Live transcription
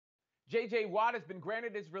J.J. Watt has been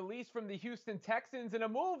granted his release from the Houston Texans in a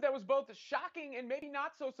move that was both shocking and maybe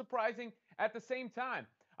not so surprising at the same time.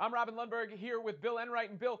 I'm Robin Lundberg here with Bill Enright.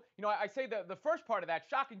 And Bill, I say the first part of that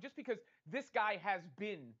shocking just because this guy has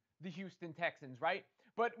been the Houston Texans, right?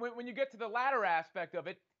 But when you get to the latter aspect of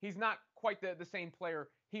it, he's not quite the same player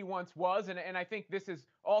he once was. And I think this is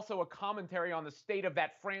also a commentary on the state of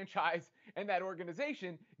that franchise and that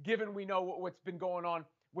organization, given we know what's been going on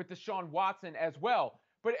with Deshaun Watson as well.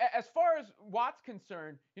 But as far as Watt's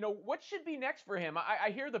concerned, what should be next for him?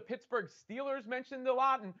 I hear the Pittsburgh Steelers mentioned a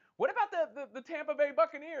lot. And what about the Tampa Bay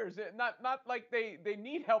Buccaneers? Not like they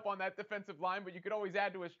need help on that defensive line, but you could always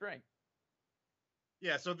add to his strength.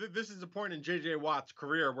 Yeah, so this is a point in J.J. Watt's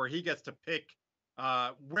career where he gets to pick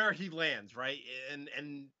where he lands, right?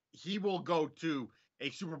 And he will go to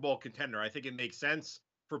a Super Bowl contender. I think it makes sense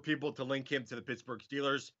for people to link him to the Pittsburgh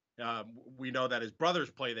Steelers. We know that his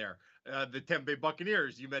brothers play there. The Tampa Bay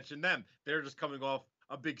Buccaneers, you mentioned them. They're just coming off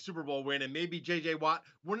a big Super Bowl win, and maybe J.J. Watt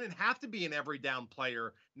wouldn't have to be an every down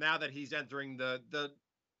player now that he's entering the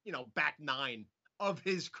back nine of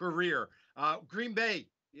his career. Green Bay,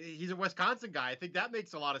 he's a Wisconsin guy. I think that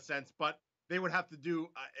makes a lot of sense, but they would have to do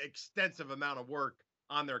an extensive amount of work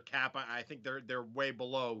on their cap. I think they're way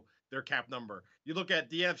below their cap number. You look at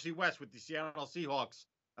the NFC West with the Seattle Seahawks,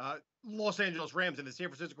 Los Angeles Rams, and the San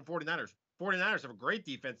Francisco 49ers. 49ers have a great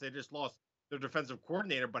defense. They just lost their defensive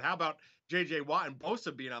coordinator. But how about J.J. Watt and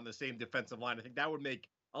Bosa being on the same defensive line? I think that would make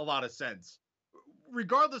a lot of sense.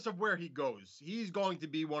 Regardless of where he goes, he's going to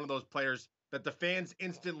be one of those players that the fans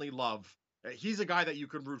instantly love. He's a guy that you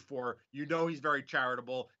can root for. He's very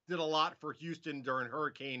charitable. Did a lot for Houston during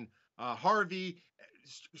Hurricane Harvey.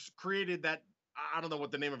 Created that, I don't know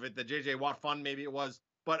what the name of it, the J.J. Watt Fund, maybe it was.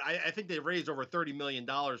 But I think they raised over $30 million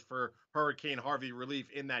for Hurricane Harvey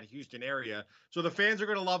relief in that Houston area. So the fans are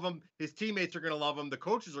going to love him. His teammates are going to love him. The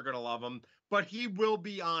coaches are going to love him. But he will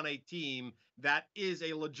be on a team that is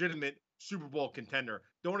a legitimate Super Bowl contender.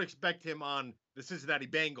 Don't expect him on the Cincinnati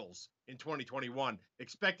Bengals in 2021.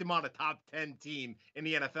 Expect him on a top 10 team in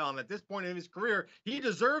the NFL. And at this point in his career, he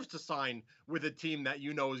deserves to sign with a team that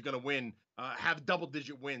is going to win, have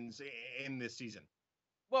double-digit wins in this season.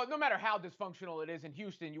 Well, no matter how dysfunctional it is in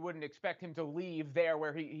Houston, you wouldn't expect him to leave there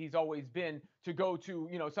where he's always been to go to,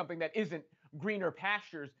 something that isn't greener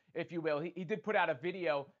pastures, if you will. He did put out a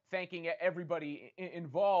video thanking everybody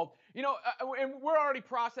involved, and we're already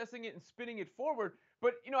processing it and spinning it forward.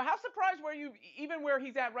 But, how surprised were you, even where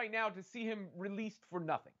he's at right now, to see him released for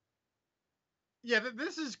nothing? Yeah,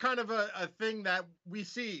 this is kind of a thing that we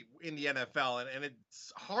see in the NFL, and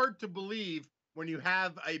it's hard to believe when you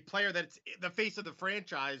have a player that's the face of the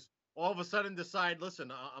franchise all of a sudden decide, listen,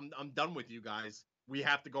 I'm done with you guys. We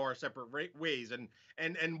have to go our separate ways.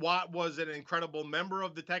 And Watt was an incredible member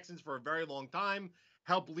of the Texans for a very long time.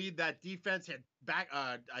 Helped lead that defense. Had back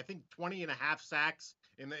I think 20 and a half sacks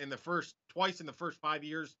twice in the first 5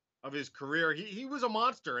 years of his career. He was a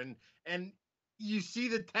monster, and you see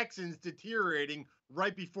the Texans deteriorating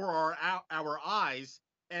right before our eyes,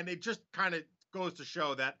 and it just kind of goes to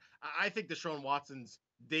show that I think Deshaun Watson's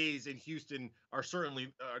days in Houston are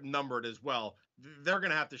certainly numbered as well. They're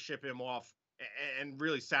going to have to ship him off and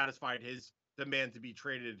really satisfy his demand to be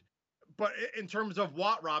traded. But in terms of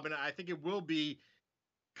Watt, Robin, I think it will be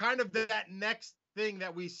kind of that next thing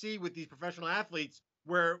that we see with these professional athletes,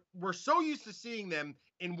 where we're so used to seeing them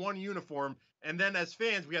in one uniform, and then as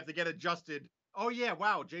fans, we have to get adjusted. Oh yeah,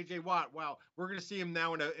 wow, J.J. Watt. Wow, we're going to see him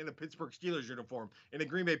now in a Pittsburgh Steelers uniform, in a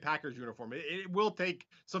Green Bay Packers uniform. It will take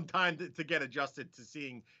some time to get adjusted to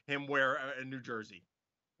seeing him wear a New Jersey.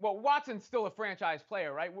 Well, Watson's still a franchise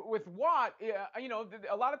player, right? With Watt,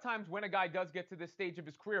 a lot of times when a guy does get to this stage of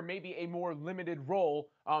his career, maybe a more limited role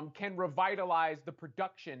can revitalize the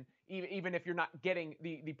production, even if you're not getting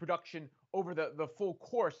the production over the full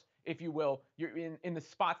course, if you will. You're in the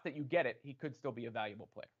spots that you get it, he could still be a valuable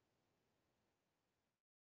player.